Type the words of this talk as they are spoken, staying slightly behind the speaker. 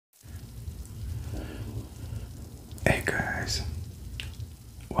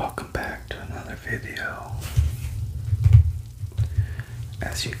video.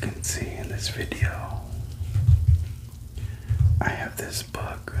 As you can see in this video, I have this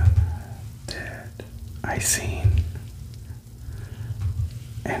book that I seen,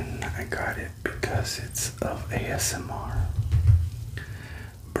 and I got it because it's of ASMR,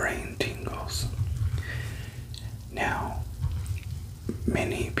 brain tingles. Now,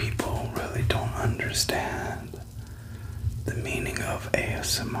 many people really don't understand the meaning of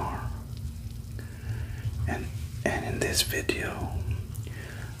ASMR, and in this video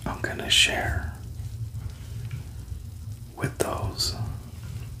I'm gonna share with those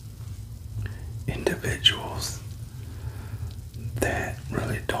individuals that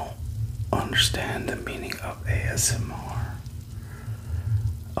really don't understand the meaning of ASMR,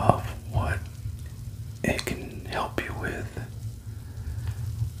 of what it can help you with.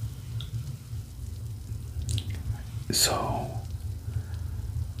 So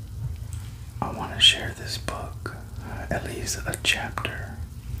I want to share this book, at least a chapter,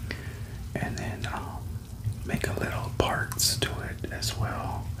 and then make a little parts to it as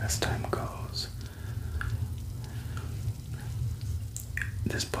well as time goes.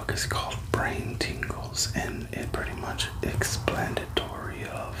 This book is called Brain Tingles, and it pretty much explanatory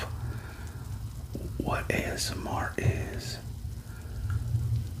of what ASMR is,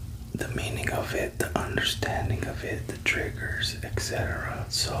 the meaning of it, the understanding of it, the triggers, etc.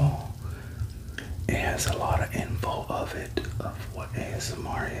 So it has a lot of info of it, of what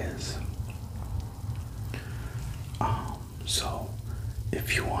ASMR is. So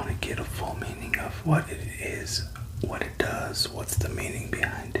if you want to get a full meaning of what it is, what it does, what's the meaning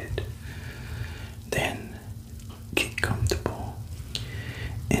behind it, then get comfortable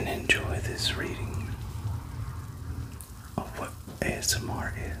and enjoy this reading of what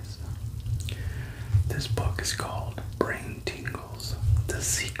ASMR is. This book is called Brain Tingles, The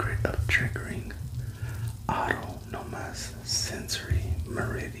Secret of Triggering Autonomous Sensory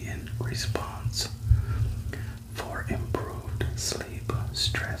Meridian Response for Improved Sleep,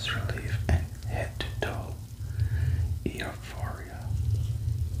 Stress Relief, and Head-to-Toe Euphoria.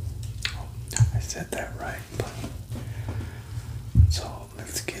 Oh, I said that right, but so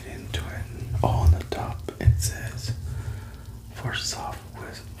let's get into it. On the top it says,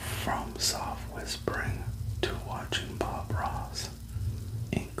 from soft whispering to watching Bob Ross,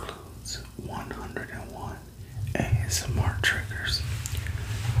 includes 101 ASMR triggers.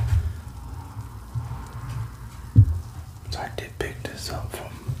 So I did pick this up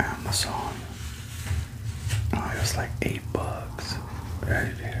from Amazon. Oh, it was like $8.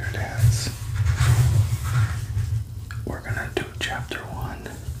 Right there it is. We're gonna do chapter 1,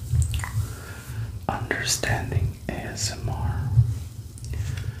 Understanding ASMR.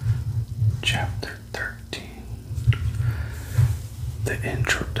 Chapter 13, the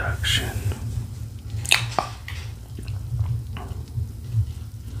introduction.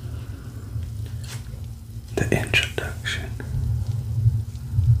 The introduction.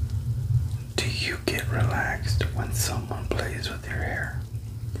 Do you get relaxed when someone plays with your hair?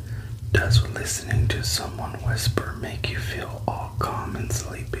 Does listening to someone whisper make you feel all calm and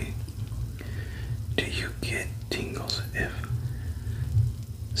sleepy? Do you get tingles if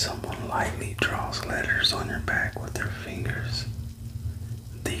someone lightly draws letters on your back with their fingers?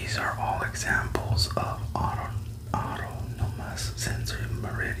 These are all examples of autonomous sensory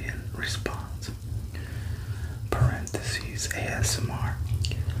meridian response. Parentheses ASMR.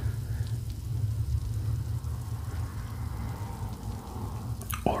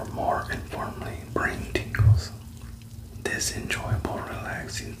 Or more informally, brain tingles. This enjoyable,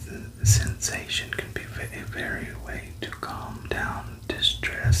 relaxing sensation can be a very way to calm down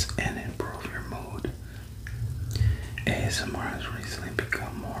distress and improve your mood. ASMR has recently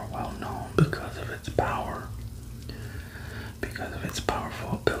become more well known because of its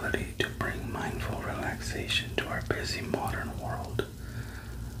powerful ability to bring mindful relaxation to our busy modern world.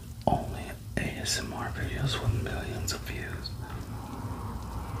 Only ASMR videos with millions of views.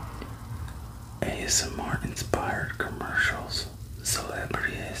 ASMR inspired commercials,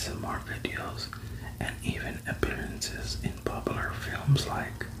 celebrity ASMR videos, and even appearances in popular films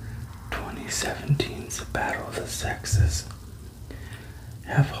like 2017's Battle of the Sexes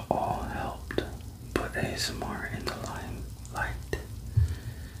have all helped put ASMR in the limelight.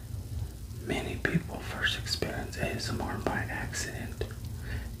 Many people first experience ASMR by accident.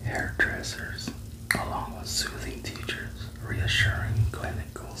 Hairdressers, along with soothing teachers, reassuring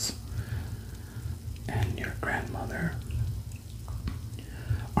clinicals, and your grandmother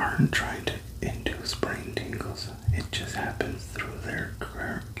aren't trying to induce brain tingles. It just happens through their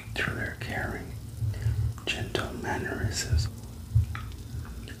caring, gentle mannerisms.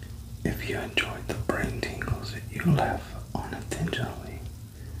 If you enjoyed you laugh unintentionally,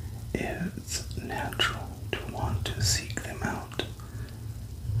 it's natural to want to seek them out.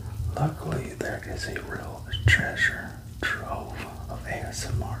 Luckily, there is a real treasure trove of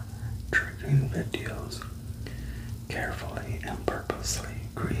ASMR triggering videos carefully and purposely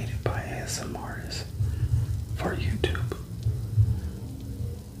created by ASMR artists for YouTube.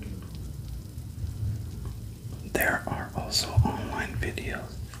 There are also online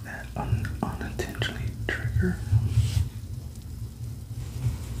videos that unintentionally trigger.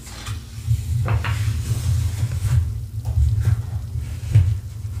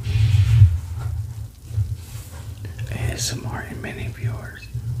 ASMR in many viewers,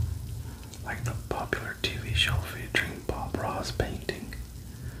 like the popular TV show featuring Bob Ross painting.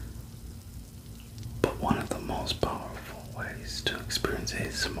 But one of the most powerful ways to experience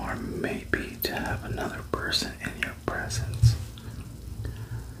ASMR may be to have another person in your presence.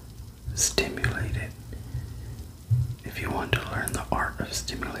 Stimulate it. If you want to learn the art of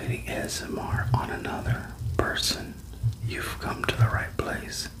stimulating ASMR on another person, you've come to the right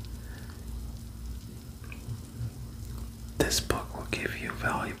place. This book will give you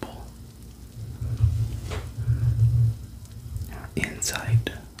valuable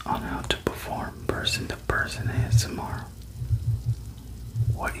insight on how to perform person-to-person ASMR.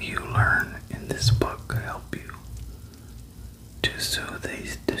 What you learn in this book could help you to soothe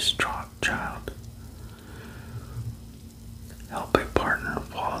a distraught child, help a partner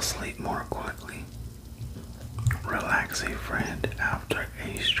fall asleep more quickly, relax a friend after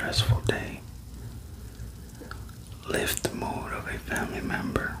a stressful day, lift the mood of a family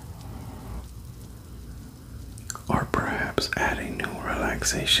member, or perhaps add a new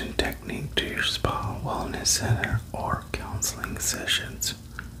relaxation technique to your spa, wellness center, or counseling sessions.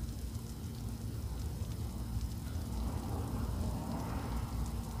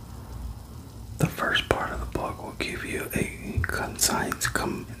 The first part of the book will give you a concise,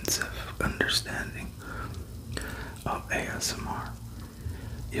 comprehensive understanding of ASMR.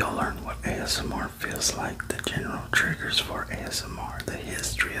 You'll learn what ASMR feels like, the general triggers for ASMR, the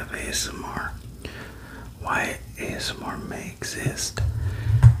history of ASMR, why ASMR may exist,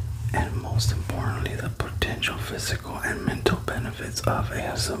 and most importantly, the potential physical and mental benefits of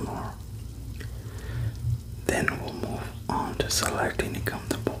ASMR. Then we'll move on to selecting a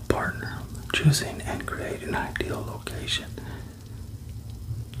comfortable partner, choosing and creating an ideal location,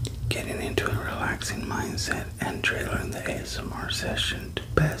 getting into a relaxing mindset, and tailoring the ASMR session to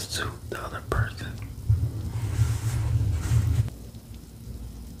best suit the other person.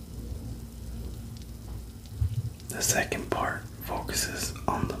 The second part focuses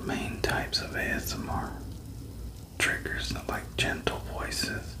on the main types of ASMR triggers, like gentle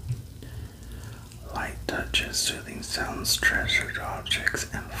voices, light touches, soothing sounds, treasured objects,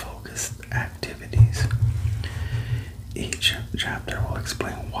 and focused activities. Each chapter will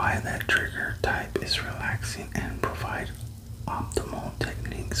explain why that trigger type is relaxing and provide optimal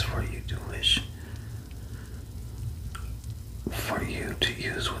techniques for you to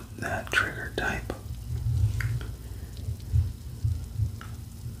use with that trigger type,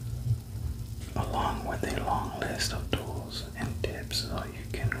 along with a long list of tools and tips so you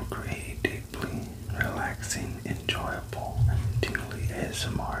can create a deeply relaxing, enjoyable, and tingly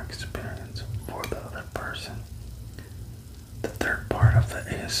ASMR experience for the other person. The third part of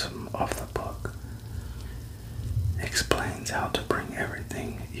the book explains how to bring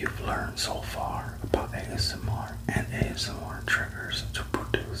everything you've learned so far about ASMR and ASMR triggers to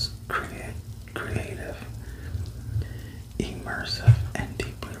produce creative, immersive, and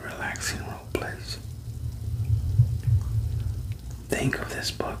deeply relaxing role plays. Think of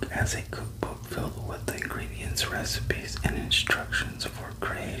this book as a cookbook filled with ingredients, recipes, and instructions for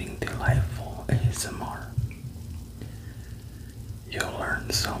creating delightful ASMR. You'll learn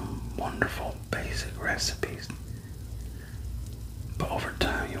some wonderful basic recipes, but over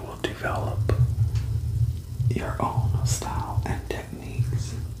time you will develop your own style and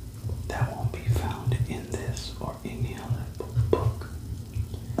techniques that won't be found in this or any other book.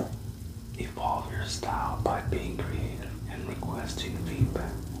 Evolve your style by being creative and requesting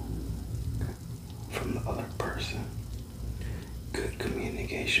feedback from the other person. Good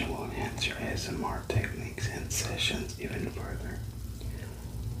communication will enhance your ASMR techniques and sessions even further.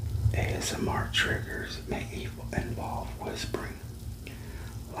 ASMR triggers may involve whispering,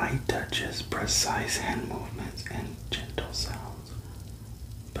 light touches, precise hand movements, and gentle sounds.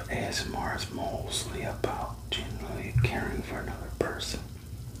 But ASMR is mostly about genuinely caring for another person.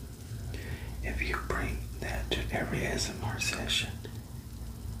 If you bring that to every ASMR session,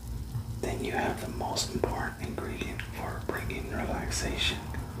 then you have the most important ingredient for bringing relaxation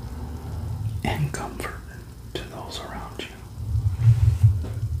and comfort to the tingles around you.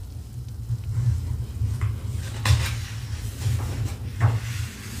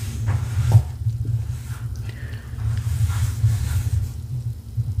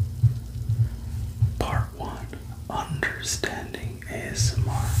 Part 1. Understanding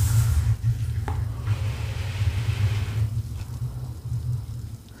ASMR.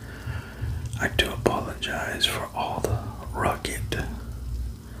 I do apologize for all the rugged.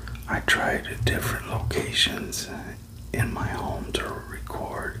 I tried at different locations in my home to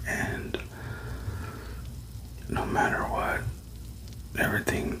record, and no matter what,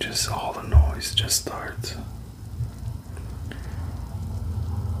 everything just, all the noise just starts.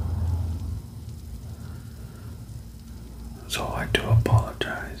 So I do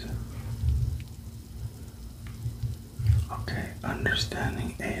apologize. Okay,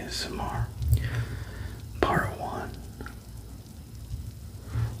 understanding ASMR. Part 1.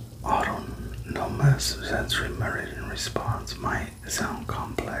 Autonomous sensory meridian response might sound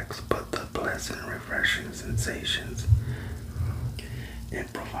complex, but the pleasant, refreshing sensations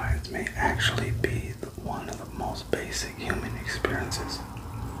it provides may actually be one of the most basic human experiences.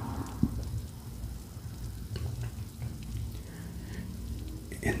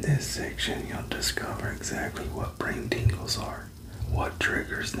 In this section, you'll discover exactly what brain tingles are, what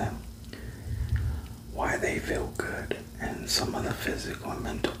triggers them, why they feel good, and some of the physical and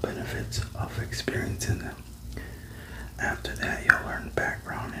mental benefits of experiencing them. After that, you'll learn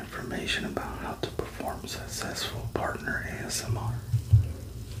background information about how to perform successful partner ASMR.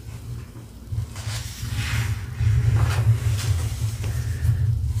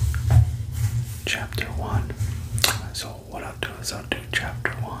 Chapter 1. So what I'll do is I'll do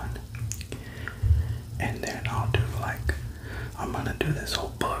chapter 1, and then I'll do I'm gonna do this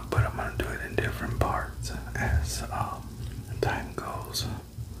whole book, but I'm gonna do it in different parts as time goes.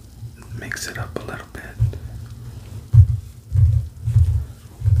 Mix it up a little bit.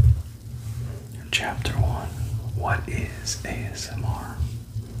 Chapter 1. What is ASMR?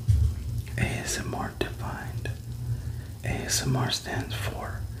 ASMR defined. ASMR stands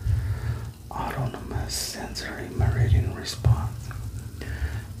for Autonomous Sensory Meridian Response.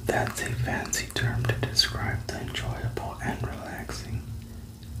 That's a fancy term to describe the enjoyable and relaxing,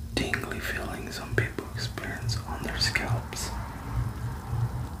 tingly feeling some people experience on their scalps,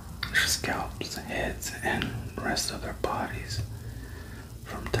 heads, and rest of their bodies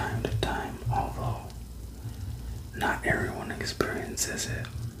from time to time. Although not everyone experiences it,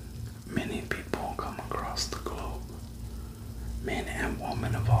 many people come across the globe, men and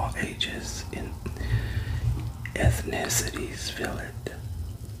women of all ages and ethnicities, feel it.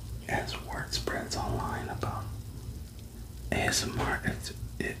 As word spreads online about ASMR,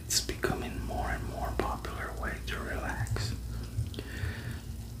 it's becoming more and more popular way to relax.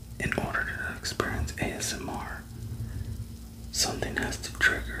 In order to experience ASMR, something has to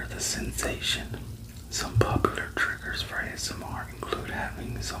trigger the sensation. Some popular triggers for ASMR include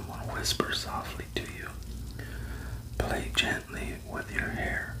having someone whisper softly to you, play gently with your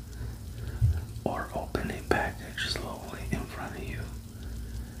hair, or open a package slowly in front of you.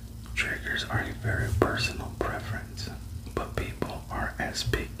 Triggers are a very personal preference, but people are as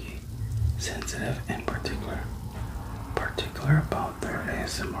picky, sensitive, and particular about their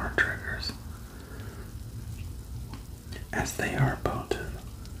ASMR triggers as they are about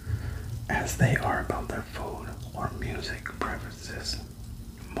their food or music preferences.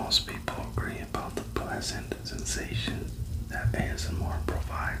 Most people agree about the pleasant sensation that ASMR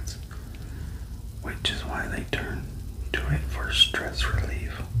provides, which is why they turn to it for stress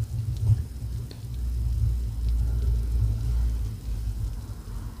relief.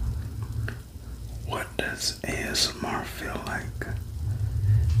 What does ASMR feel like?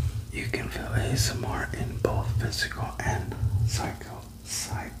 You can feel ASMR in both physical and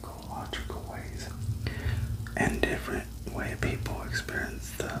psychological ways, and different way people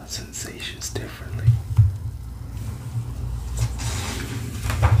experience the sensations differently.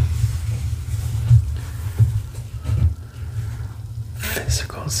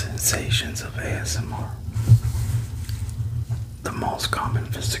 Physical sensations of ASMR. The most common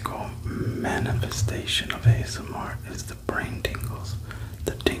physical manifestation of ASMR is the brain tingles.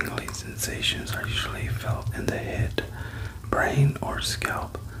 The tingly sensations are usually felt in the head, brain, or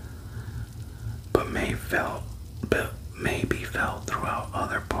scalp, but may be felt throughout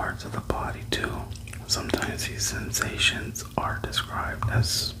other parts of the body too. Sometimes these sensations are described as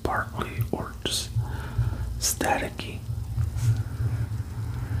sparkly or just staticky.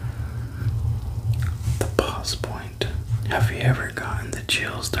 The pause point. Have you ever gotten the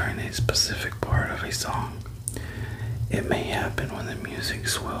chills during a specific part of a song? It may happen when the music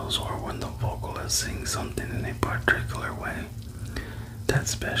swells or when the vocalist sings something in a particular way. That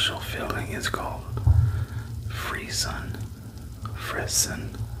special feeling is called frisson.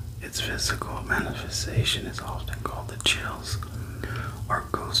 Its physical manifestation is often called the chills or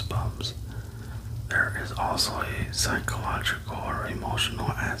goosebumps. There is also a psychological or emotional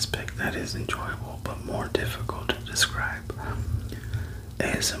aspect that is enjoyable but more difficult to describe.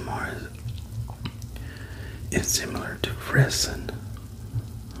 ASMR is similar to frisson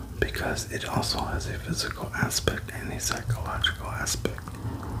because it also has a physical aspect and a psychological aspect.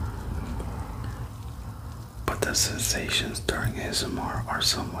 But the sensations during ASMR are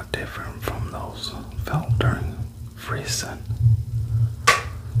somewhat different from those felt during frisson.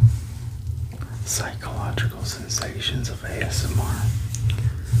 Psychological sensations of ASMR.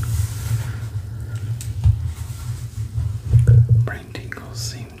 Brain tingles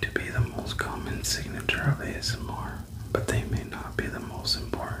seem to be the most common signature of ASMR, but they may not be the most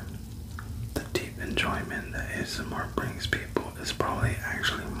important. The deep enjoyment that ASMR brings people is probably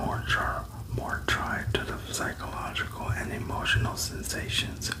actually more tied to the psychological and emotional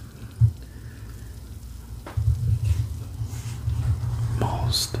sensations.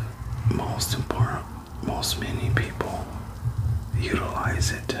 Many people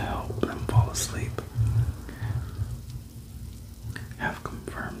utilize it to help them fall asleep. Have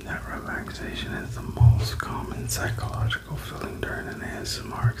confirmed that relaxation is the most common psychological feeling during an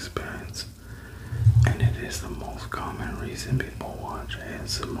ASMR experience, and it is the most common reason people watch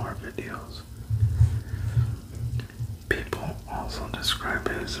ASMR videos. People also describe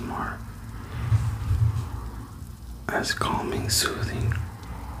ASMR as calming, soothing,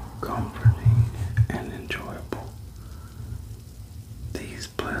 comforting, and enjoyable. These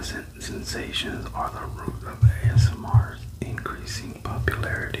pleasant sensations are the root of ASMR's increasing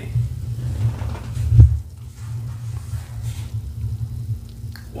popularity.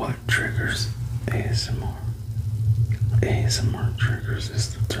 What triggers ASMR? ASMR triggers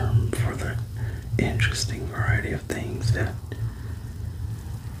is the term for the interesting variety of things that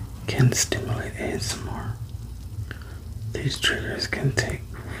can stimulate ASMR. These triggers can take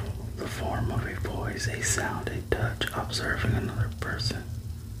the form of a voice, a sound, a touch, observing another person,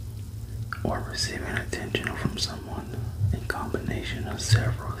 or receiving attention from someone. A combination of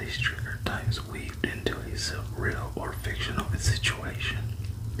several of these trigger types weaved into a real or fictional situation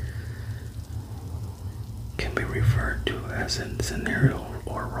can be referred to as a scenario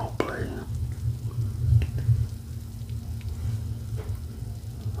or role play.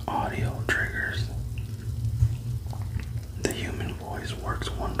 Audio triggers. The human voice works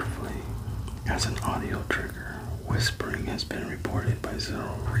wonderfully as an audio trigger. Whispering has been reported by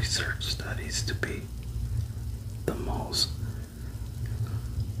several research studies to be the most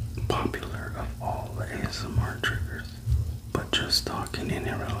popular of all the ASMR triggers, but just talking in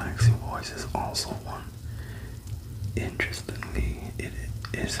a relaxing voice is also one. Interestingly, it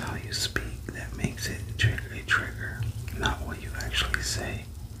is how you speak that makes it a trigger, not what you actually say.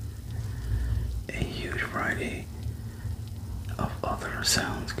 A huge variety of other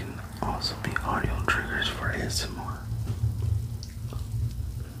sounds can also be audio triggers for ASMR.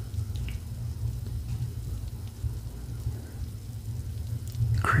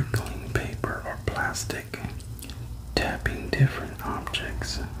 Crinkling paper or plastic, tapping different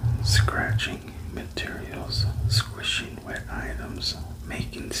objects, scratching materials, squishing wet items,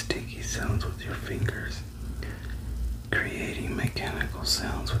 making sticky sounds with your fingers, creating mechanical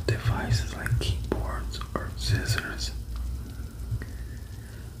sounds with devices like keyboards or scissors,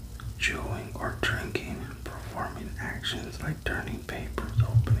 chewing or drinking, performing actions like turning papers,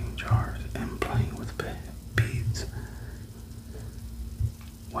 opening jars, and playing with beads.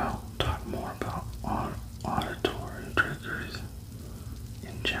 We'll talk more about auditory triggers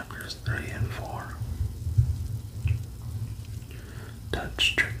in chapters 3 and 4.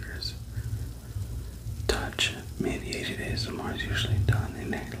 Touch triggers. Touch-mediated ASMR is usually done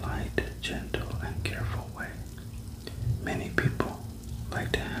in a light, gentle, and careful way. Many people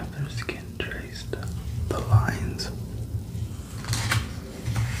like to have their skin traced. The lines.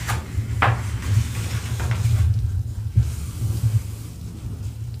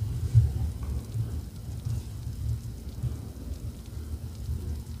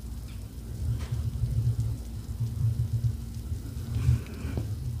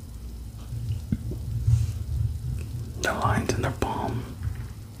 The lines in their palm,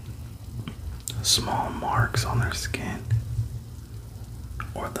 small marks on their skin,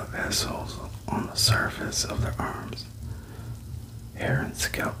 or the vessels on the surface of their arms, hair and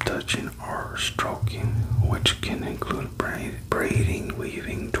scalp touching or stroking, which can include braiding,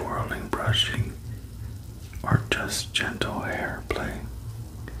 weaving, twirling, brushing, or just effortless, gentle hair play.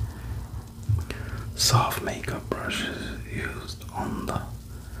 Soft makeup brushes used on the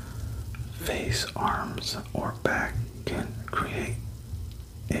face, arms, or back can create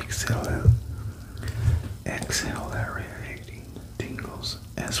exhilarating tingles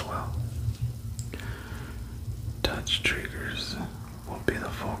as well. Touch triggers will be the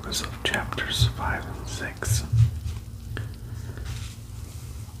focus of chapters 5 and 6.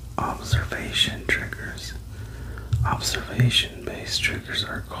 Observation triggers. Observation-based triggers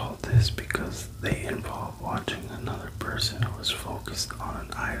are called this because they involve watching another person who is focused on an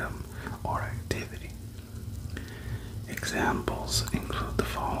item or activity. Examples include the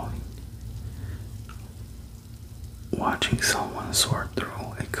following: watching someone sort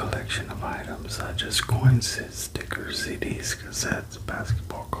through a collection of items such as coins, stickers, CDs, cassettes,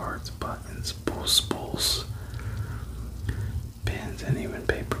 basketball cards, buttons, spools, pins, and even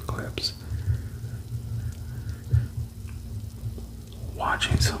paper clips.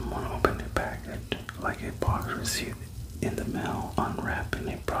 Watching someone open a package, like a box received in the mail,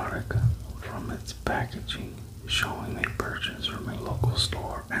 unwrapping a product from its packaging, showing a purchase from a local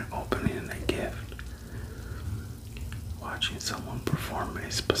store, and opening a gift. Watching someone perform a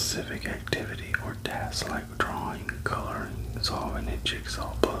specific activity or task like drawing, coloring, solving a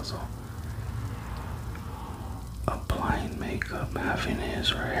jigsaw puzzle. Applying makeup, having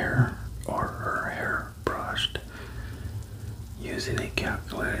his or her hair brushed. Using a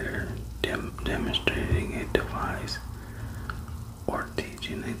calculator, demonstrating a device, or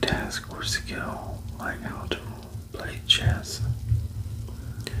teaching a task or skill like how to play chess.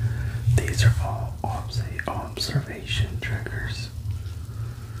 These are all observation triggers.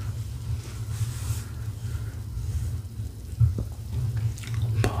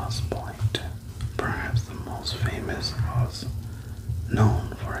 Pause point. Perhaps the most famous was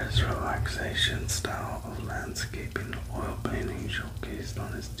known for his relaxation style of landscaping oil painting showcased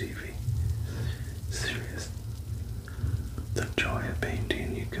on his TV series. The Joy of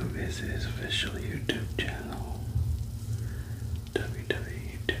Painting. You can visit his official YouTube channel,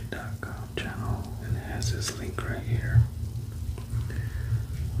 www.youtube.com channel, and it has this link right here.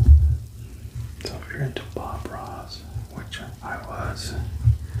 So if you're into Bob Ross, which I was,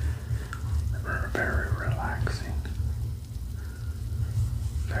 they're very relaxing.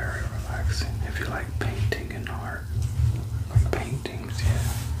 Very relaxing. If you like painting and art, like paintings,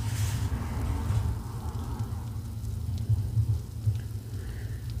 yeah.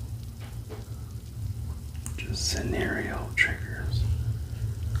 Just scenario triggers.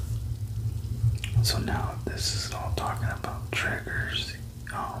 So now this is all talking about triggers.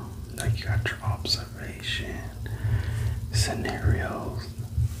 Like you got your observation, scenarios.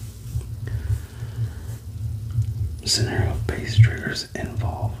 Scenario-based triggers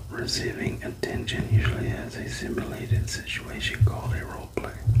involve receiving attention, usually as a simulated situation called a role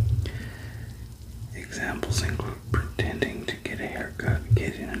play. Examples include pretending to get a haircut,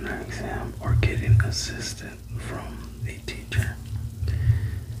 getting an exam, or getting assistance from a teacher.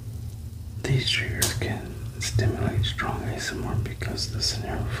 These triggers can stimulate strong ASMR because the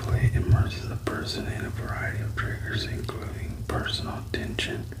scenario fully immerses the person in a variety of triggers, including personal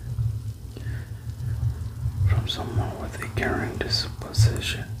attention from someone with a caring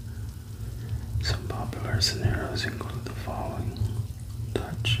disposition. Some popular scenarios include the following: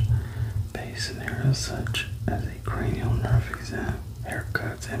 touch-based scenarios such as a cranial nerve exam,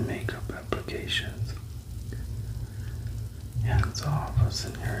 haircuts, and makeup applications. Hands-off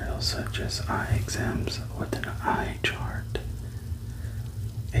scenarios such as eye exams with an eye chart,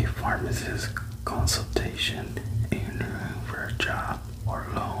 a pharmacist consultation, interviewing for a job or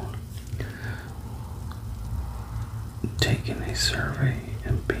loan, taking a survey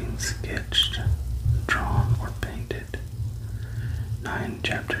and being sketched, drawn, or painted.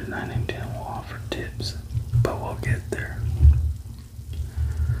 Chapters 9 and 10 will offer tips, but we'll get there.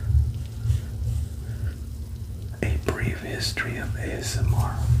 A brief history of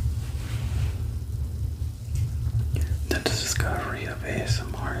ASMR. The discovery of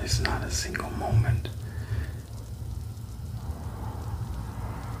ASMR is not a single moment.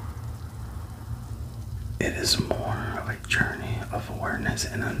 It is more of a journey of awareness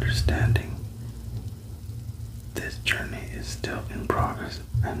and understanding. This journey is still in progress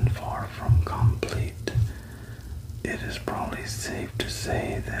and far from complete. It is probably safe to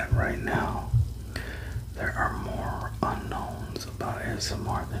say that right now there are more unknowns about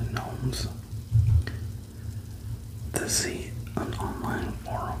ASMR than knowns. The Seed, an online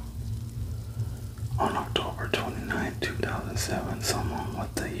forum. On October 29, 2007, someone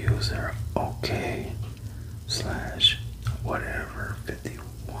with the user OK/whatever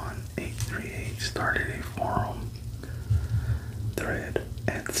 51838 started a forum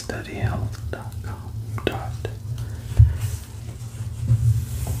health.com.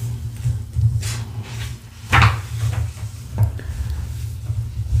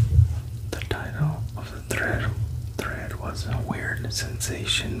 The title of the thread was "A Weird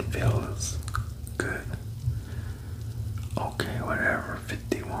Sensation Feels Good." Okay, whatever.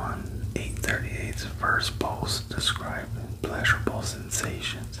 51,838's first post describing pleasurable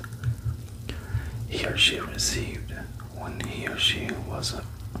sensations he or she received when he or she was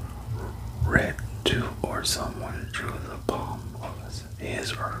read to or someone drew the palm of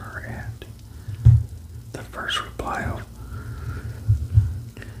his or her hand. The first reply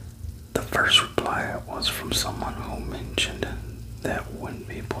was from someone who mentioned that when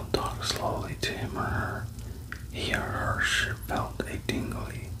people talk slowly to him or her, he or her felt a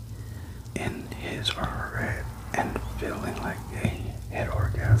tingly in his or her head and feeling like a head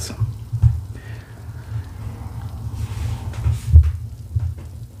orgasm.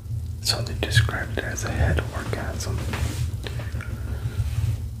 So they described it as a head orgasm.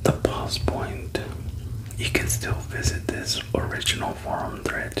 The pause point. You can still visit this original forum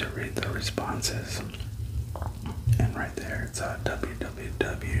thread to read the responses. And right there it's at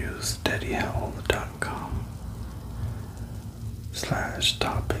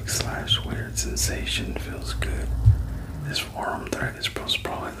www.steadyhealth.com/topic/weird sensation feels good. This forum thread is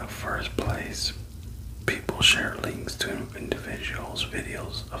probably the first place people share links to individuals'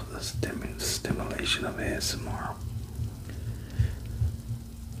 videos of the stimulation of ASMR.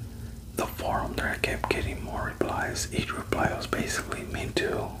 The forum thread kept getting more replies. Each reply was basically me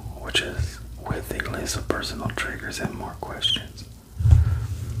too, which is with a list of personal triggers and more questions.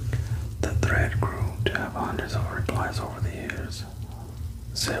 The thread grew to have hundreds of replies over the years.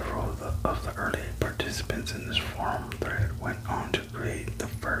 Several of the early participants in this forum thread went on to create the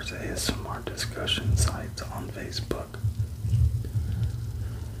first ASMR discussion sites on Facebook.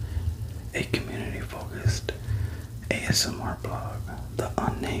 A community-focused ASMR blog, The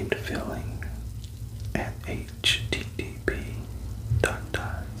Unnamed Feeling, at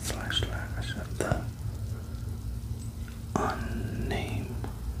http://the unnamed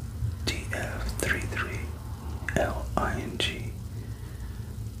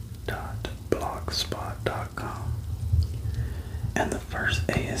df33ling.blogspot.com, and the first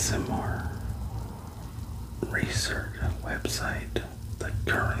ASMR research website, the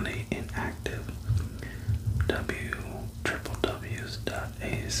currently inactive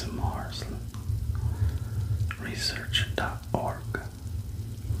www.asmrresearch.org.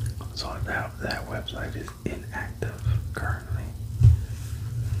 So that website is inactive currently.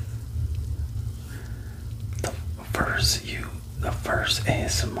 The first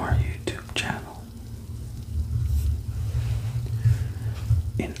ASMR YouTube channel.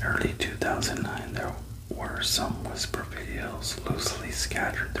 In early 2009, there were some whisper videos loosely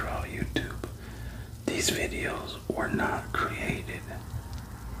scattered throughout YouTube. These videos were not created.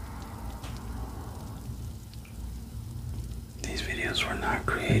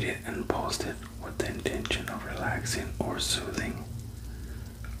 And posted with the intention of relaxing or soothing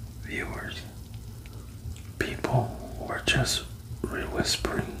viewers. People were just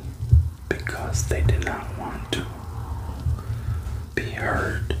whispering because they did not want to be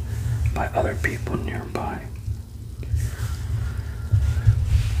heard by other people nearby.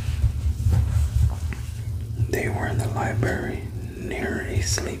 They were in the library, near a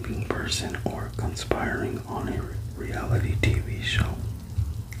sleeping person, or conspiring on a reality TV show.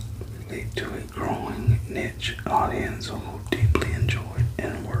 Lead to a growing niche audience who deeply enjoyed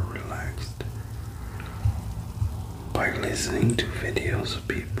and were relaxed by listening to videos of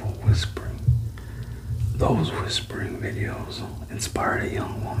people whispering. Those whispering videos inspired a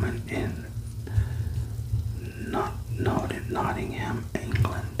young woman in Nottingham,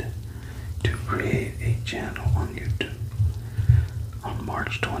 England, to create a channel on YouTube. On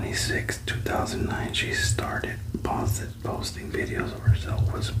March 26, 2009, she started posting videos of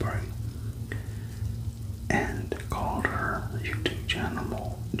herself whispering and called her YouTube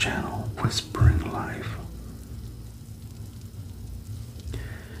channel Whispering Life.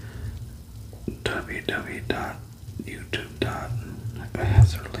 www.youtube.com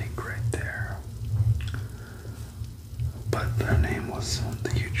has her link right there. But the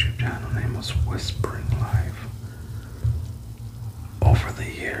YouTube channel name was Whispering Life. Over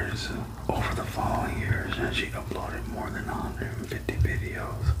the following years, and she uploaded more than 150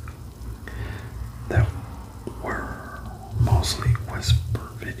 videos that were mostly whisper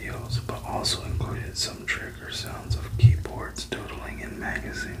videos, but also included some trigger sounds of keyboards, doodling, and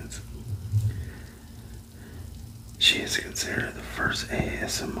magazines. She is considered the first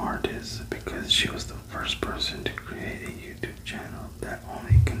ASMR artist because she was the first person to create a YouTube channel that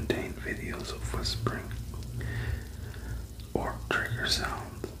only contained videos of whispering or trigger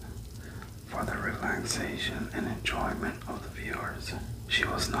sounds for the relaxation and enjoyment of the viewers. She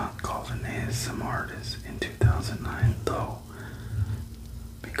was not called an ASMR artist in 2009 though,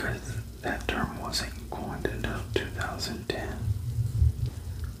 because that term wasn't coined until 2010.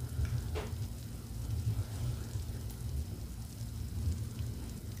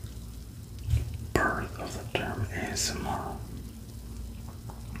 Birth of the term ASMR.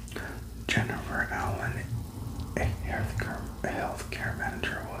 Jennifer Allen, a healthcare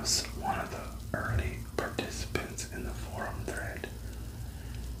manager, was one of the early participants in the forum thread.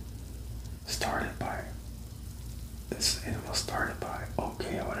 It was started by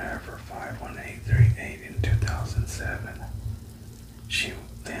OK Whatever 51838 in 2007. She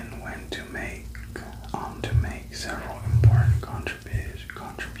then went to make several important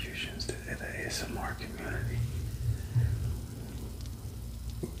contributions to the ASMR community.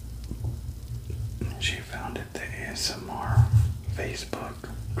 She founded the ASMR Facebook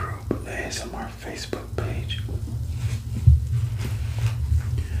group, the ASMR Facebook page,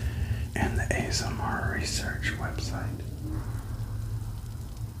 and the ASMR research website.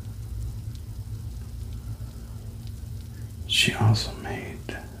 She also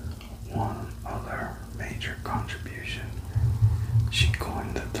made one other major contribution. She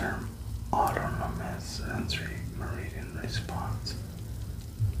coined the term autonomous sensory meridian response.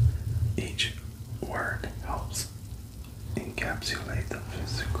 Each word helps encapsulate the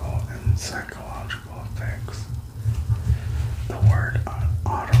physical and psychological effects. The word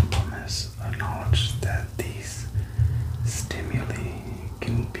autonomous acknowledges that these stimuli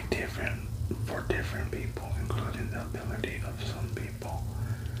can be different for different people, including the ability of some people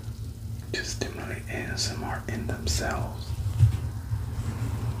to stimulate ASMR in themselves.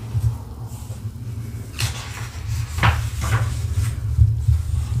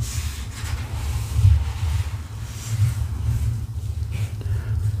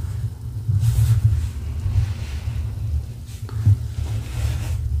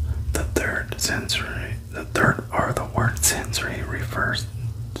 The word sensory refers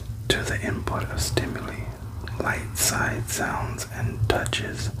to the input of stimuli, light, sight, sounds, and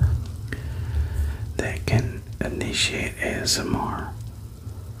touches that can initiate ASMR.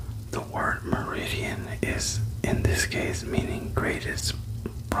 The word meridian is, in this case, meaning greatest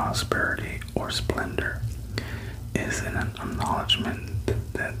prosperity or splendor, is an acknowledgement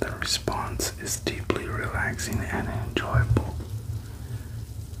that the response is deeply relaxing and enjoyable.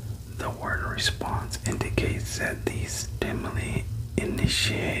 The word response indicates that these stimuli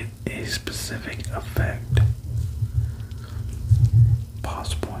initiate a specific effect.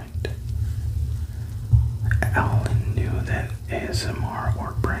 Pause point. Allen knew that ASMR,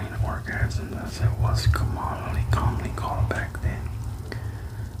 or brain orgasm as it was commonly called back then,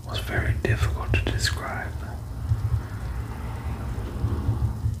 was very difficult to describe,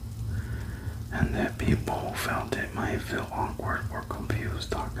 and that people who felt it might feel awkward or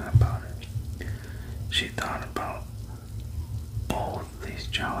confused talking about it. She thought about both these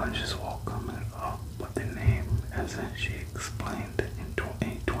challenges while coming up with the name, as she explained in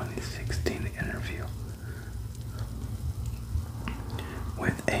a 2016 interview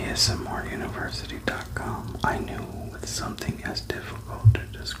with ASMRuniversity.com. I knew with something as difficult to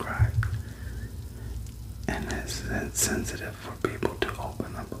describe and as sensitive for people to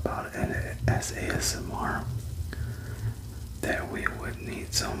open up about it as ASMR, that we would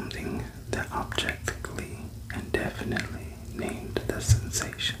need something that objectively and definitely named the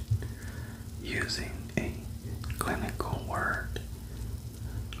sensation using a clinical word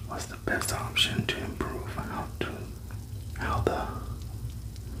was the best option to improve how the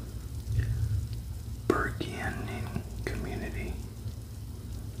Bergianin community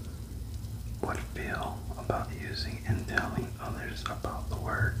would feel about using and telling others about the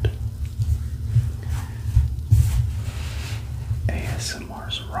word.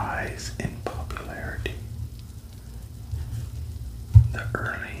 ASMR's rise in popularity. The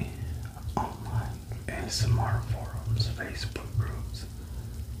early online ASMR forums, Facebook groups,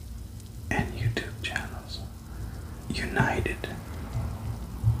 and YouTube channels united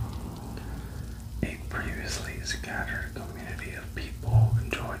a previously scattered community of people who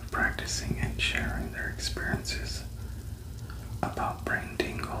enjoyed practicing and sharing their experiences about brain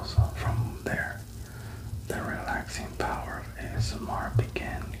tingles. From there, the relaxing power of ASMR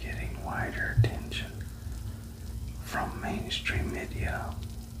began getting wider attention from mainstream media.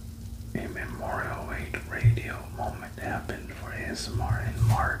 A memorial radio moment happened for ASMR in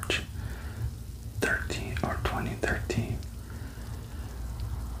March 2013.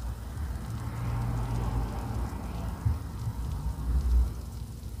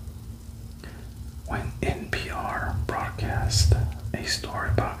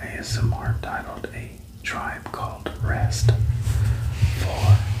 ASMR titled A Tribe Called Rest.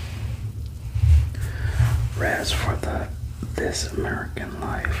 For Rest for This American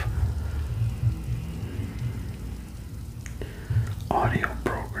Life audio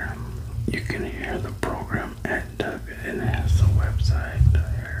program. You can hear the program and it has the website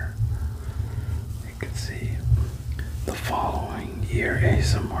here. You can see the following year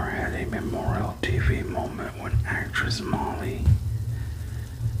ASMR had a memorial TV moment when actress Molly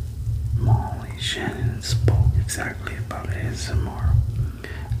Shannon spoke exactly about ASMR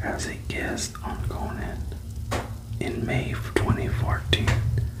as a guest on Conan in May of 2014.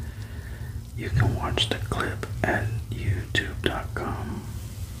 You can watch the clip at youtube.com.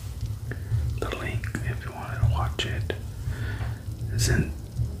 The link if you want to watch it is in.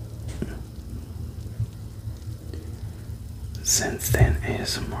 Since then,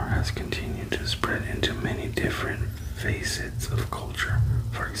 ASMR has continued to spread into many different facets of culture.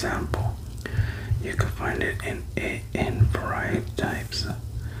 For example, you can find it in variety types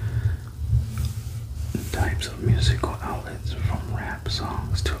of musical outlets, from rap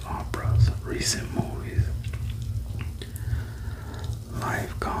songs to operas, recent movies,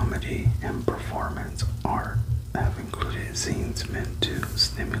 live comedy, and performance art have included scenes meant to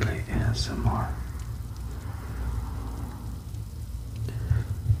stimulate ASMR.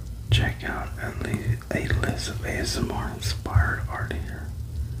 Check out at least a list of ASMR inspired art here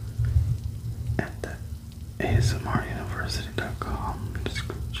at the ASMRuniversity.com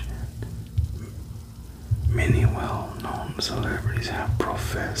description. Many well-known celebrities have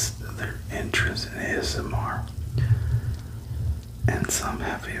professed their interest in ASMR, and some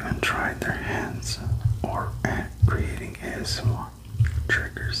have even tried their hands at creating ASMR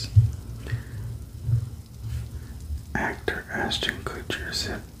triggers. Actor Ashton Kutcher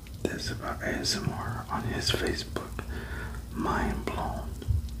said this about ASMR on his Facebook: mind blown.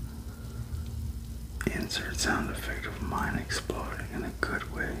 Insert sound effect of mind exploding in a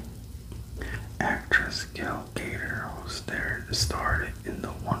good way. Actress Gal Gator, who starred in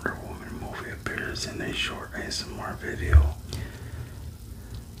the Wonder Woman movie, appears in a short ASMR video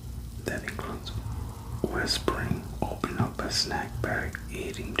that includes whispering, opening up a snack bag,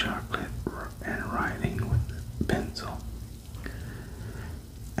 eating chocolate, and writing with a pencil.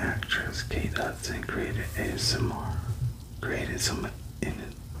 Actress Kate Hudson created some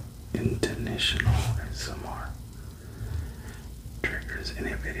international ASMR triggers in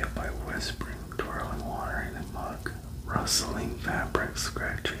a video by whispering, twirling water in a mug, rustling fabric,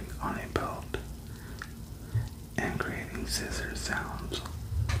 scratching on a belt, and creating scissor sounds.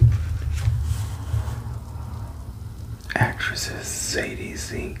 Actresses Sadie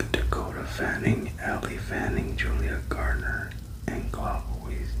Sink, Dakota Fanning, Ellie Fanning, Julia Gardner, and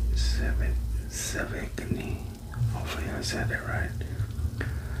Chloe Sevigny, hopefully I said it right,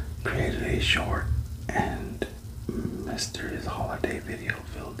 created a short and mysterious holiday video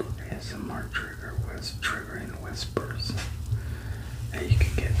filled with ASMR triggering whispers. And you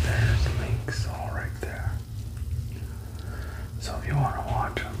can get there's links all right there. So if you want to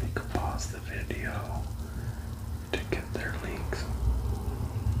watch them, you can pause the video to get their links.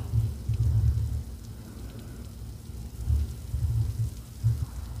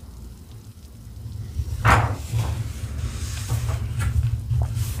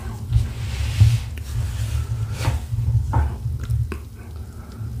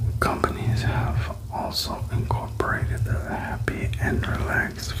 Companies have also incorporated the happy and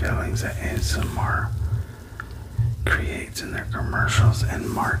relaxed feelings that ASMR creates in their commercials and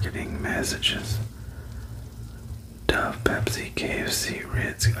marketing messages. Dove, Pepsi, KFC,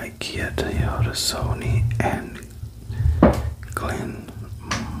 Ritz, IKEA, Toyota, Sony, and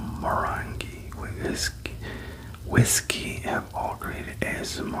Glenmorangie whiskey have all created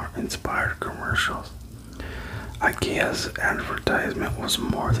ASMR-inspired commercials. IKEA's advertisement was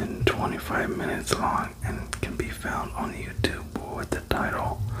more than 25 minutes long and can be found on YouTube with the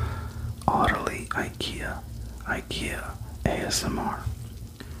title Audibly IKEA ASMR.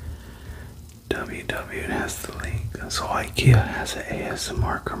 WW has the link. So IKEA has an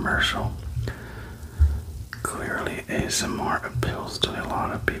ASMR commercial. Clearly ASMR appeals to a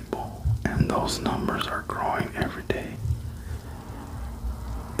lot of people, and those numbers are growing every day.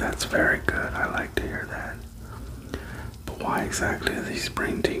 That's very good. I like to hear that. But why exactly do these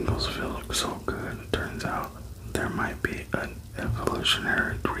brain tingles feel so good? It turns out there might be an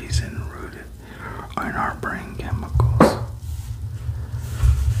evolutionary reason rooted in our brain chemicals.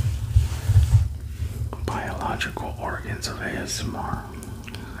 Biological organs of ASMR.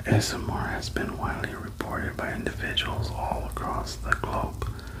 ASMR has been widely reported by individuals all across the globe.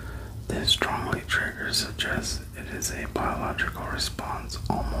 This strongly triggers suggests it is a biological response.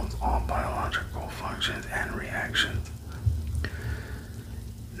 Almost all biological functions and reactions,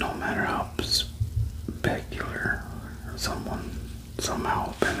 no matter how specular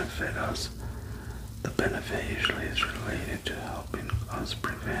somehow benefit us, the benefit usually is related to helping us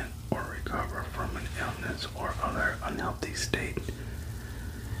prevent or recover from an illness or other unhealthy state.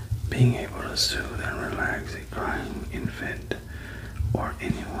 Being able to soothe and relax a crying infant or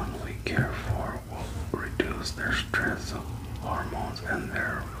anyone we care for will reduce their stress hormones and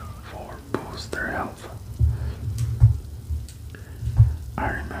therefore boost their health. I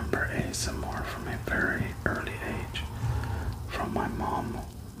remember ASMR from a very early age, from my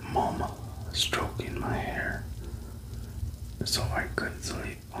mama stroking my hair so I could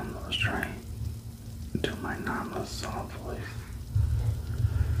sleep on those trains to my nana's soft voice.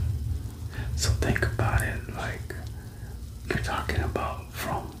 So think about it, like you're talking about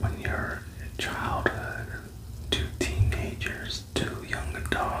from when you're in childhood to teenagers to young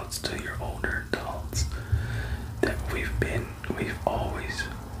adults to your older adults, that we've always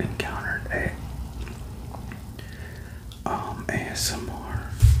encountered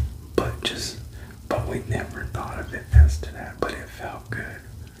ASMR, but we never thought of it as to that, but it felt good.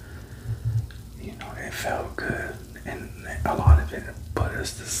 You know, it felt good, and a lot of it put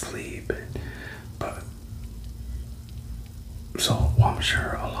us to sleep, but so I'm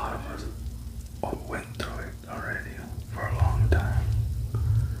sure a lot of us went through it already for a long time.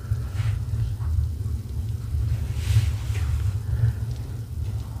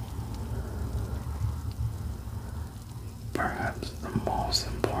 Perhaps the most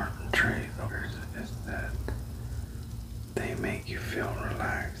important trait of theirs is that they make you feel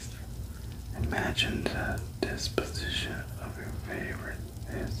relaxed. Imagine the disposition of your favorite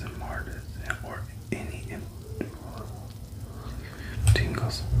ASMR artist or any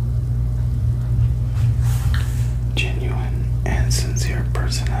Tingles. Genuine and sincere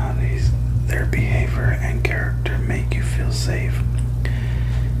personalities, their behavior and character make you feel safe.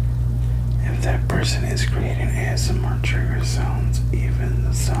 If that person is creating ASMR trigger sounds, even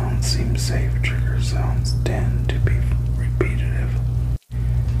the sounds seem safe. Trigger sounds tend to be repetitive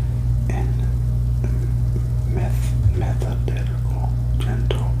and methodical,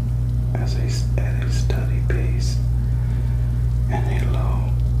 gentle at a steady pace and a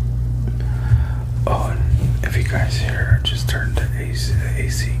low. Oh, and if you guys hear, I just turned the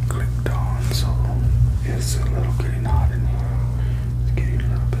AC clicked on, so it's a little getting hot in here. It's getting a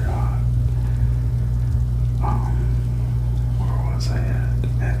little bit hot. Where was I at?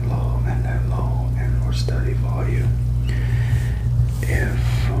 At low and or steady volume.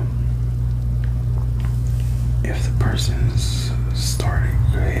 If the person's started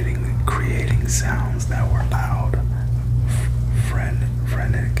creating sounds that were loud,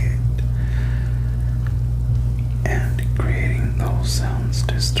 frenetic, and creating those sounds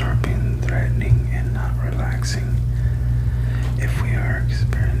disturbing, threatening, and not relaxing. If we are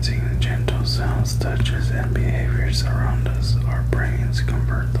experiencing gentle sounds, touches, and behaviors around us, our brains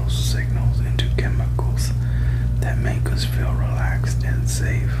convert those signals into chemicals that make us feel relaxed and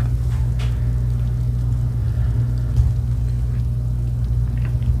safe.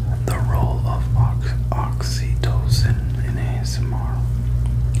 The role of oxytocin in ASMR.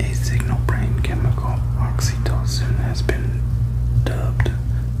 A signal brain chemical, oxytocin, has been dubbed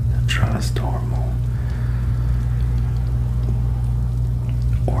the trust hormone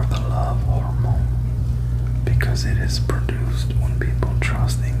or the love hormone because it is produced when people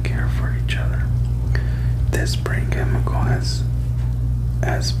trust and care for each other. This brain chemical has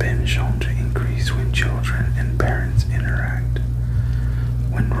been shown to increase when children and parents interact,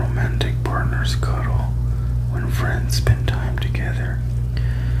 when romantic partners cuddle, when friends spend time together,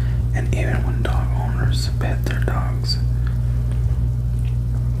 and even when dog owners pet their dogs.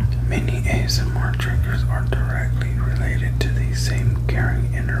 Many ASMR triggers are directly related to these same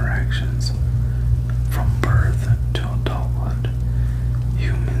caring interactions. From birth to adulthood,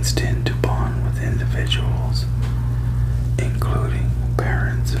 humans tend to bond with individuals, including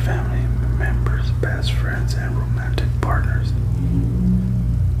parents, family members, best friends, and romantic partners.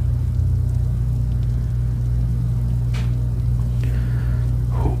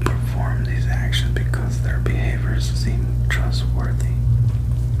 Who perform these actions because their behaviors seem trustworthy.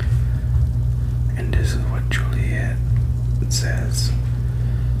 And this is what Juliet says.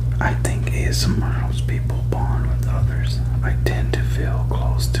 I think ASMR helps people bond with others. I tend to feel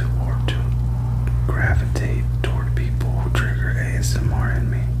close to or to gravitate toward people who trigger ASMR in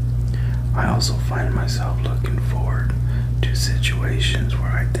me. I also find myself looking forward to situations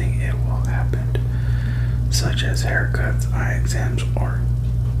where I think it will happen, such as haircuts, eye exams, or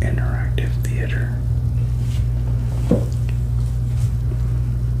interactive theater.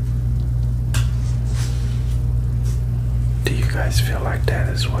 Do you guys feel like that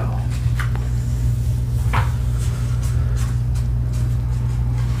as well?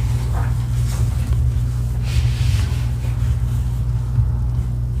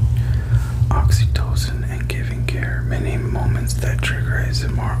 Oxytocin and giving care. Many moments that trigger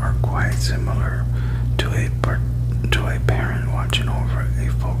ASMR are quite similar to a parent watching over a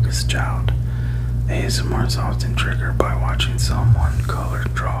focused child. ASMR is often triggered by watching someone color,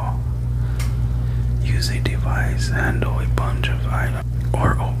 draw, use a device, handle a bunch of items,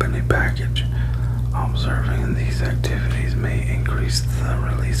 or open a package. Observing these activities may increase the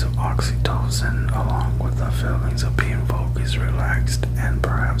release of oxytocin along with the feelings of being focused, relaxed, and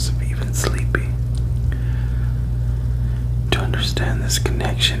perhaps even sleepy. To understand this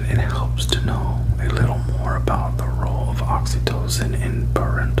connection, it helps to know a little more about the role of oxytocin in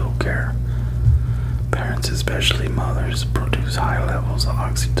parental care. Parents, especially mothers, produce high levels of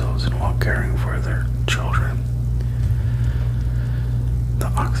oxytocin while caring for their children. The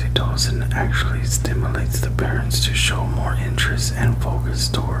oxytocin actually stimulates the parents to show more interest and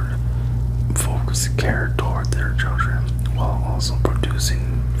focused care toward their children, while also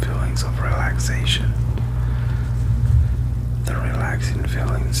producing feelings of relaxation. The relaxing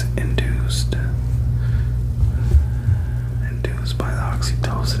feelings induced by the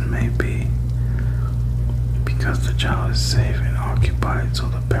oxytocin may be because the child is safe and occupied, so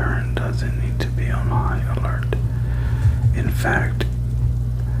the parent doesn't need to be on high alert. In fact,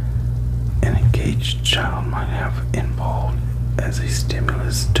 an engaged child might have involved as a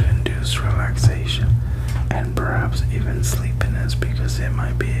stimulus to induce relaxation and perhaps even sleepiness, because it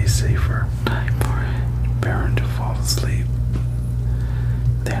might be a safer time for a parent to fall asleep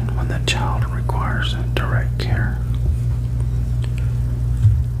than when the child requires direct care.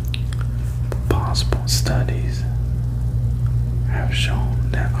 Possible studies have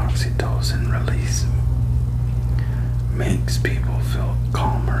shown that oxytocin release makes people feel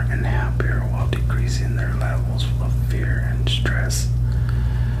calmer and happier while decreasing their levels of fear and stress.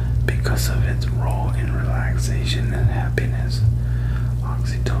 Because of its role in relaxation and happiness,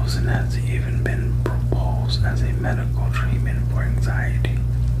 oxytocin has even been proposed as a medical treatment for anxiety,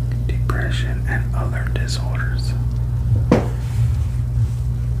 depression, and other disorders.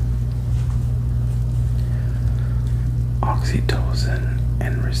 Oxytocin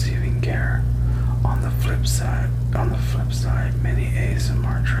and receiving care. On the flip side, many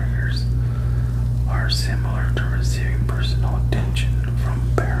ASMR triggers are similar to receiving personal attention from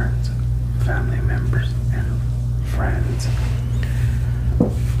parents, family members, and friends.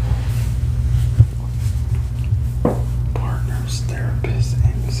 Partners, therapists,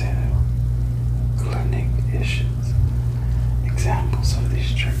 and clinicians. Examples of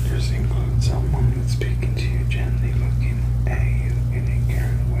these triggers include someone who's speaking to you gently, looking at you in a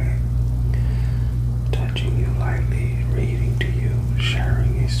caring way, touching you lightly, reading to you,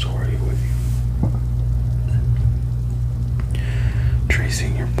 sharing a story with you,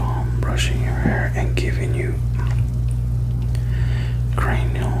 tracing your palm, brushing your hair, and giving you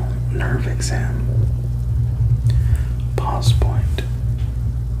cranial nerve exam. Pause point.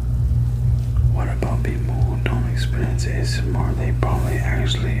 What about people who don't experience ASMR? They probably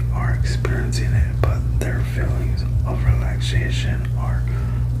actually are experiencing it, but their feelings of relaxation are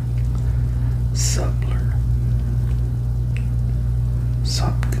subtler.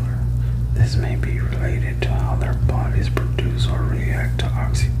 This may be related to how their bodies produce or react to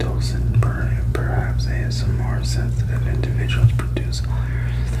oxytocin. Perhaps ASMR sensitive individuals produce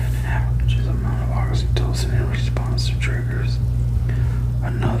higher than average amount of oxytocin in response to triggers.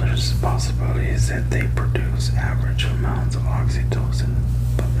 Another possibility is that they produce average amounts of oxytocin,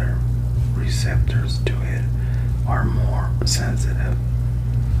 but their receptors to it are more sensitive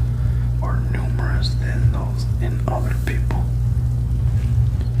or numerous than those in other people.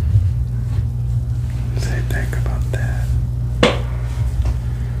 Say, think about that.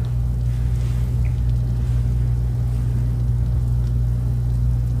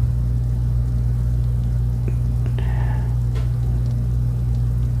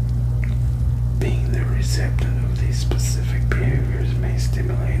 Being the receptor of these specific behaviors may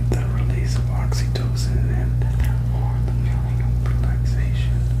stimulate the release of oxytocin and therefore the feeling of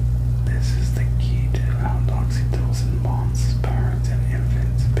relaxation. This is the key to how oxytocin bonds parents and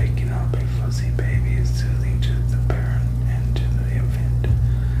infants. Picking up a fuzzy baby is soothing to the parent and to the infant.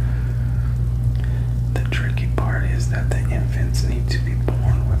 The tricky part is that the infants need to be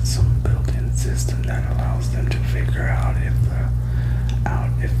born with some built-in system that allows them to figure out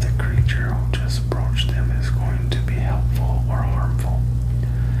if the creature who just approached them is going to be helpful or harmful.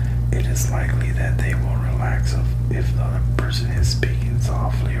 it's likely that they will relax if the other person is speaking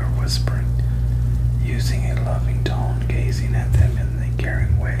softly or whispering, using a loving tone, gazing at them in a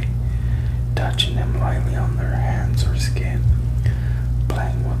caring way, touching them lightly on their hands or skin,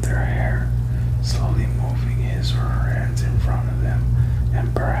 playing with their hair, slowly moving his or her hands in front of them,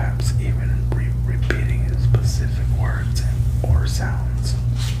 and perhaps even repeating specific words or sounds.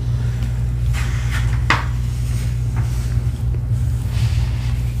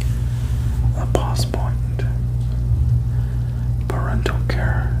 A pause point. Parental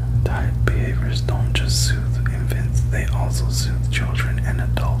care type behaviors don't just soothe infants, they also soothe children and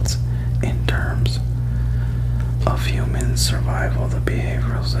adults in terms of human survival. The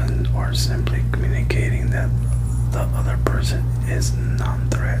behaviors are simply communicating that the other person is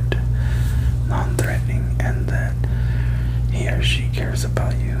non-threatening and that he or she cares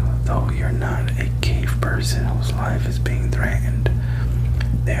about you, though you're not a cave person whose life is being threatened.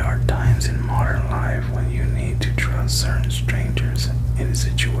 There are times in modern life when you need to trust certain strangers in a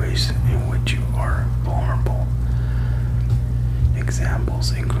situation in which you are vulnerable.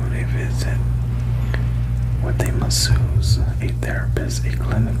 Examples include a visit with a masseuse, a therapist, a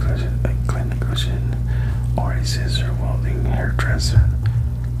clinician, or a scissor-wielding hairdresser.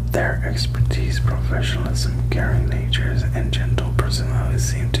 Their expertise, professionalism, caring natures, and gentle personalities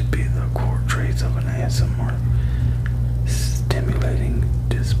seem to be the core traits of an ASMR stimulating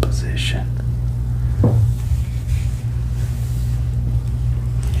disposition.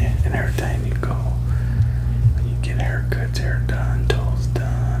 Yeah, and every time you go, when you get haircuts, hair done, toes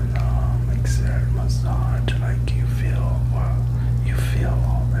done, etc., massage, like you feel all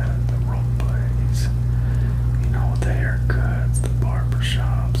that, the role plays, the haircuts, the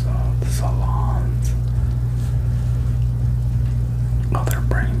barbershops, the salons, other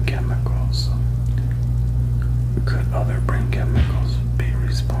brain chemicals. Could other brain chemicals be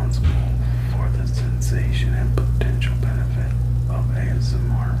responsible for the sensation and potential benefit of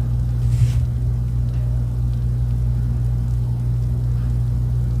ASMR?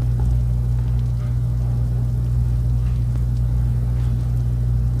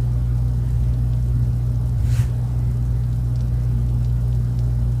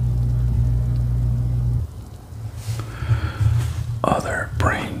 Other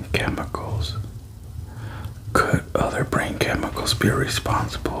brain chemicals. Could other brain chemicals be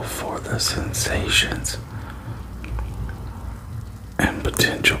responsible for the sensations and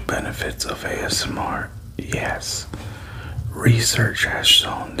potential benefits of ASMR? Yes. Research has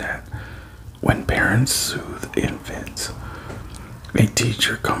shown that when parents soothe infants, a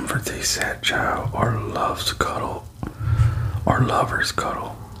teacher comforts a sad child, or lovers cuddle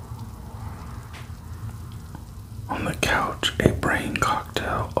on the couch, a brain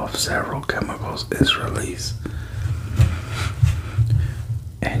cocktail of several chemicals is released.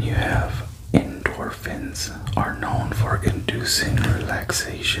 And you have endorphins, are known for inducing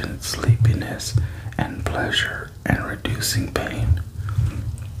relaxation, sleepiness, and pleasure, and reducing pain.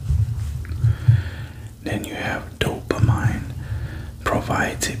 Then you have dopamine,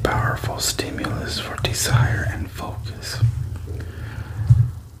 provides a powerful stimulus for desire and focus.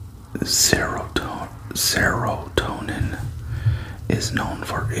 Serotonin is known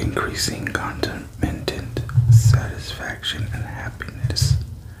for increasing contentment, satisfaction, and happiness.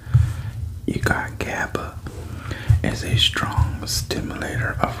 You got GABA, is a strong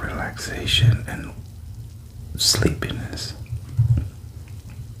stimulator of relaxation and sleepiness.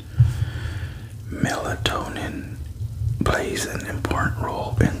 Melatonin plays an important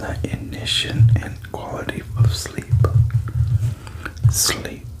role in the ignition and quality of sleep.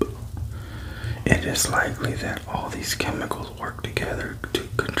 It is likely that all these chemicals work together to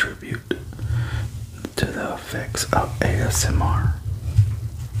contribute to the effects of ASMR.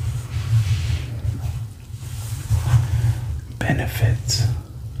 Benefits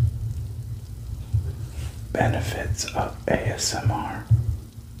of ASMR.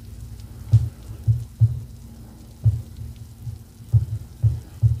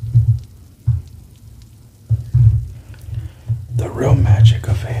 The real magic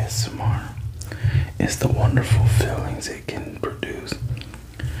of ASMR is the wonderful feelings it can produce.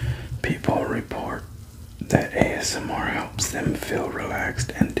 People report that ASMR helps them feel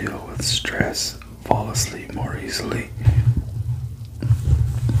relaxed and deal with stress, fall asleep more easily,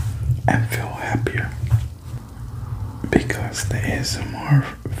 and feel happier, because the ASMR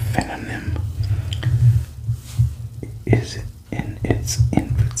phenomenon is in its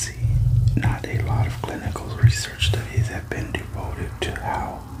infancy. Not a lot of clinical research studies have been devoted to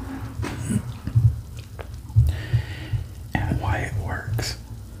how and why it works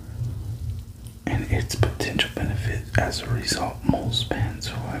and its potential benefits. As a result, most fans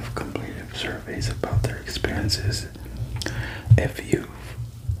who have completed surveys about their experiences, if you've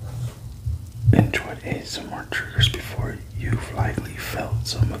enjoyed ASMR triggers before, you've likely felt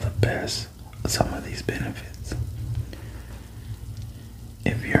some of these benefits.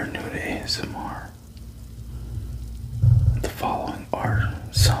 If you're new to ASMR, the following are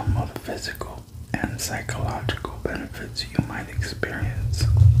some of the physical and psychological benefits you might experience.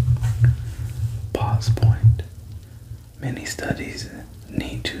 Pause point. Many studies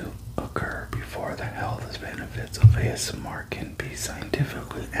need to occur before the health benefits of ASMR can be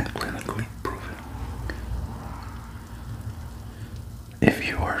scientifically and clinically proven. If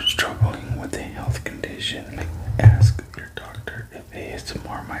you are struggling with a health condition, ask your doctor if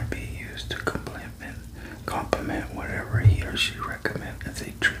ASMR might be used to complement whatever he or she recommends as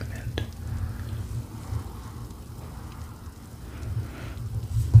a treatment.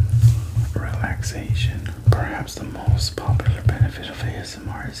 Relaxation. Perhaps the most popular benefit of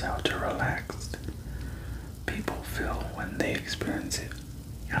ASMR is how to relax people feel when they experience it.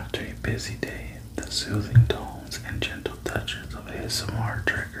 After a busy day, the soothing tones and gentle touches of ASMR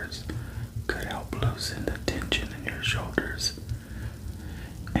triggers could help loosen the tension in your shoulders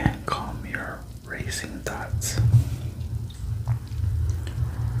and calm your racing thoughts.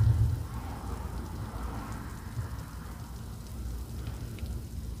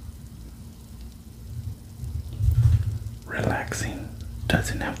 Relaxing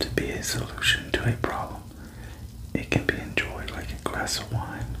doesn't have to be a solution to a problem. It can be enjoyed like a glass of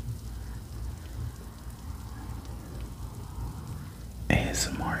wine.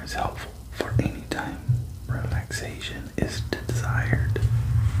 ASMR is helpful for any time relaxation is desired.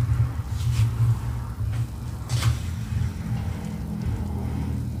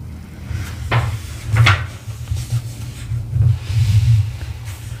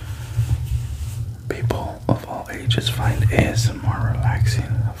 People of all ages find ASMR relaxing.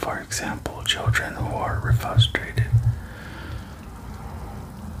 For example, children who are frustrated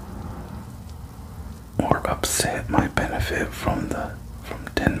or upset might benefit from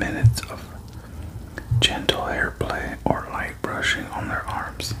 10 minutes of gentle hair play or light brushing on their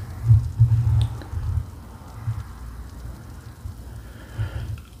arms.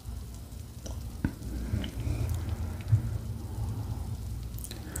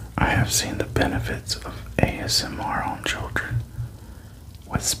 I have seen the benefits of ASMR on children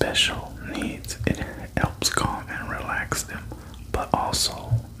with special needs. It helps calm and relax them, but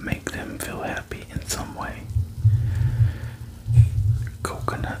also make them feel happy in some way.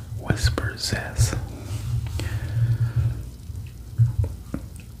 Coconut Whisper says,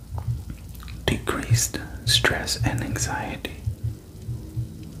 decreased stress and anxiety.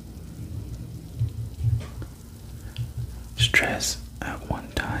 Stress at one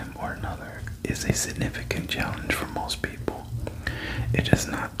time or another is a significant challenge for most people. It is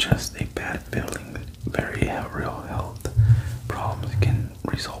not just a bad feeling. Very real health problems can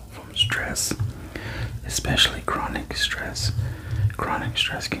result from stress, especially chronic stress. Chronic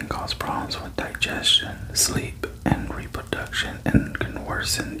stress can cause problems with digestion, sleep, and reproduction, and can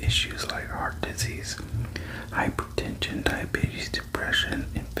worsen issues like heart disease, hypertension, diabetes, depression,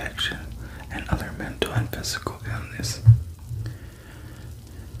 infection, and other mental and physical illness.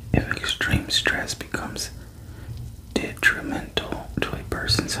 If extreme stress becomes detrimental to a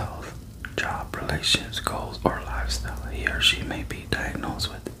person's health, job, relationships, goals, or lifestyle, he or she may be diagnosed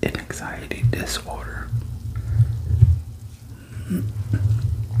with an anxiety disorder.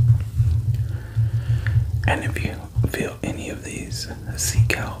 And if you feel any of these,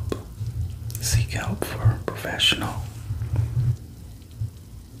 seek help. Seek help for a professional.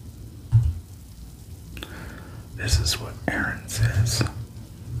 This is what Aaron says.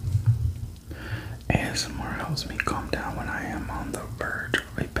 ASMR helps me calm down when I am on the verge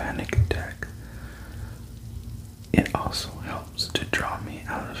of a panic attack. It also helps to draw me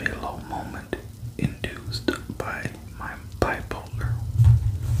out of a low moment induced by my bipolar.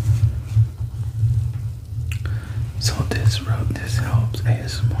 So this helps.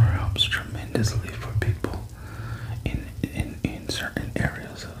 ASMR helps tremendously for people in certain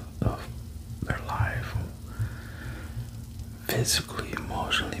areas of their life, physically,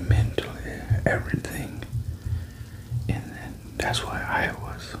 emotionally, mentally, everything. And that's why I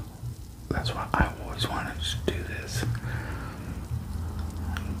always wanted to do this,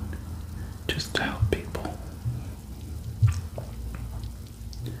 just to help people.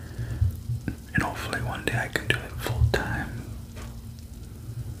 And hopefully one day I can do it full time.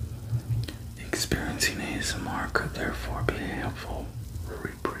 Experiencing ASMR could therefore be a helpful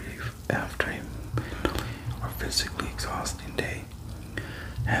reprieve after a mentally or physically exhausting day.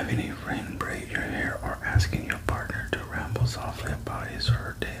 Having a friend braid your hair or ask asking your partner to ramble softly about his or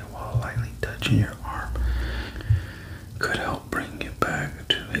her day while lightly touching your arm could help bring you back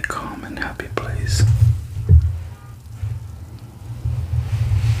to a calm and happy place.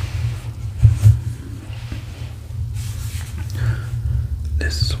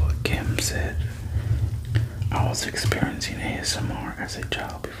 This is what Kim said. I was experiencing ASMR as a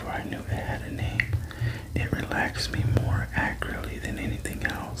child before I knew it had a name. It relaxed me more accurately than anything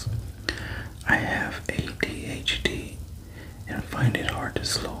else. I have ADHD and find it hard to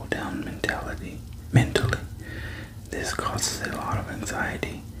slow down mentally. This causes a lot of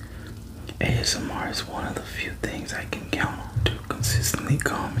anxiety. ASMR is one of the few things I can count on to consistently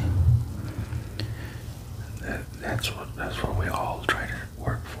calm me. That's what we all try to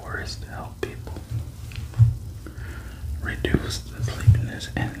work for, is to help people reduce the sleepiness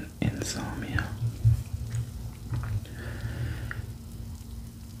and insomnia.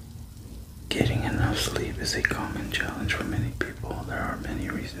 Getting enough sleep is a common challenge for many people. There are many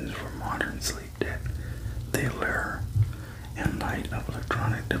reasons for modern sleep debt. They lure in light of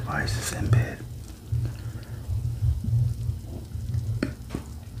electronic devices in bed.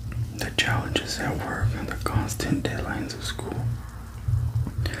 The challenges at work and the constant deadlines of school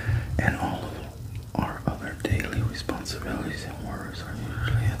and all of our other daily responsibilities and worries are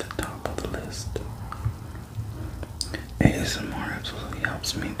usually at the top of the list. ASMR absolutely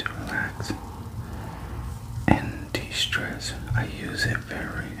helps me to relax and de-stress. I use it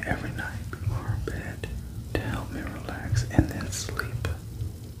every night before bed to help me relax and then sleep.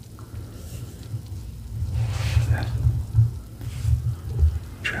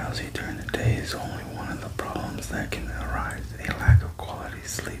 Drowsy during the day is only one of the problems that can arise. A lack of quality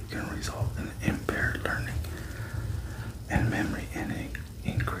sleep can result in impaired learning and memory and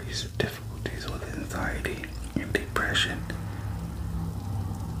increased difficulties with anxiety and depression.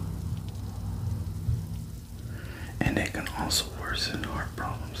 And it can also worsen heart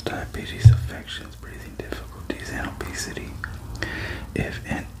problems, diabetes, affections, breathing difficulties, and obesity. If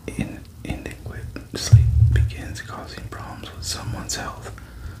an inadequate sleep begins causing problems with someone's health,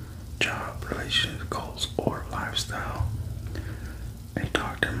 job, relationship goals, or lifestyle, a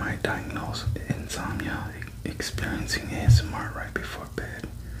doctor might diagnose insomnia. Experiencing ASMR right before bed,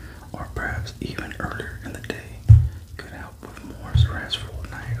 or perhaps even earlier in the day, could help with more restful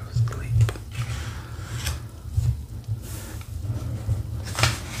night of sleep.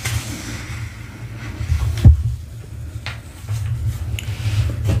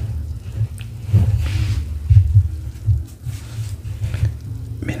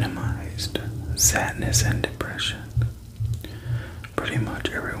 Minimized sadness and depression. Pretty much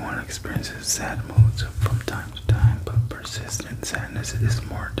everyone experiences sad moods from time to time, but persistent sadness is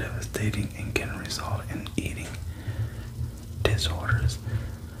more devastating and can result in eating disorders,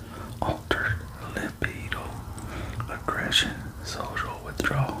 altered libido, aggression, social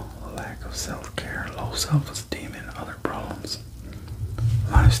withdrawal, lack of self-care, low self-esteem, and other problems.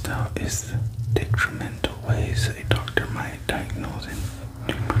 Lifestyle is the detrimental ways a doctor might diagnose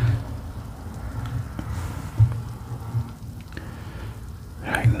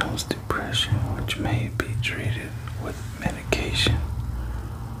depression, which may be treated with medication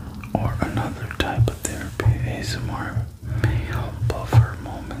or another type of therapy. ASMR may help buffer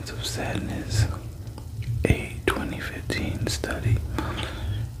moments of sadness. A 2015 study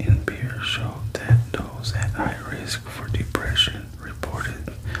in peer showed that those at high risk for depression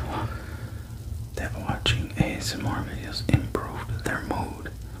reported that watching ASMR videos improved their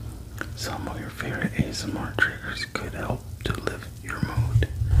mood. Some of your favorite ASMR triggers could help to lift your mood,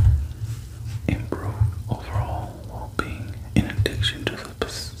 improve overall well-being, in addition to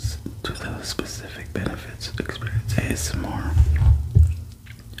the specific benefits of experience. ASMR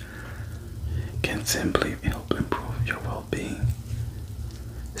can simply help improve your well-being,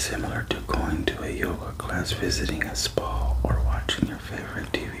 similar to going to a yoga class, visiting a spa, or watching your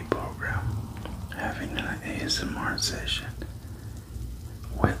favorite TV program. Having an ASMR session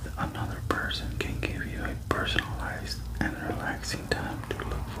with another person can give you a personalized and relaxing time to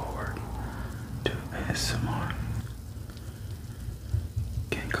look forward to. ASMR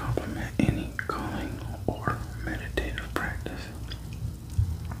can complement any calming or meditative practice.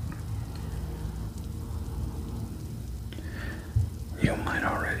 You might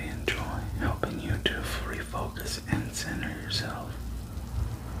already enjoy helping you to refocus and center yourself.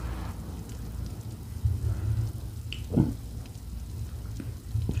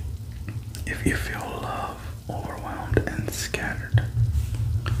 If you feel love, overwhelmed, and scattered,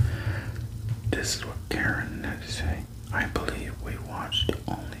 this is what Karen had to say. I believe we watched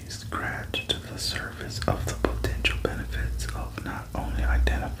only scratch to the surface of the potential benefits of not only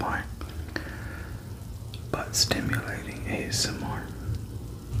identifying stimulating ASMR.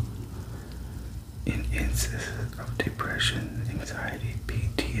 In instances of depression, anxiety,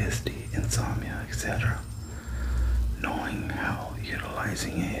 PTSD, insomnia, etc., knowing how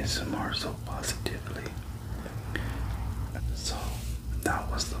utilizing ASMR so positively. So that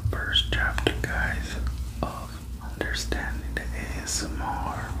was the first chapter, guys, of understanding the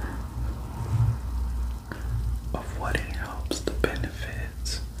ASMR, of what it helps, the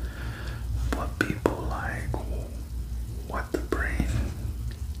benefits, what people like, what the brain,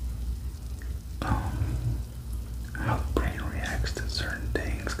 how the brain reacts to certain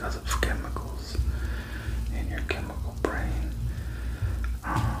things because of chemicals in your chemical brain.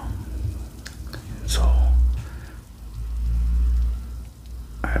 So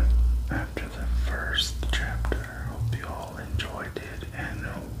after the first chapter, I hope you all enjoyed it and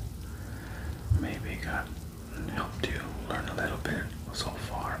maybe helped you learn a little bit so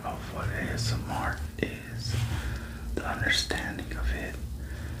far of what ASMR is, the understanding of it.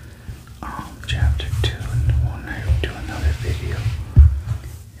 Chapter 2, when I do another video,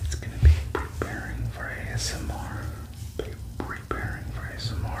 it's going to be preparing for ASMR.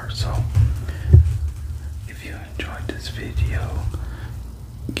 So if you enjoyed this video,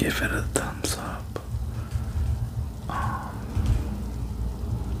 give it a thumbs up.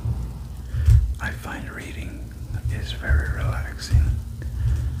 I find reading is very relaxing.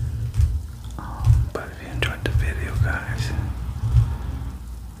 But if you enjoyed the video, guys,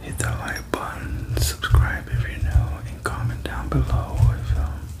 hit that like button, subscribe if you're new, and comment down below if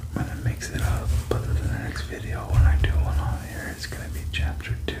when it makes it up. But in the next video, when I do one on here, it's gonna be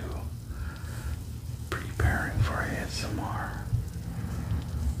chapter 2, preparing for ASMR.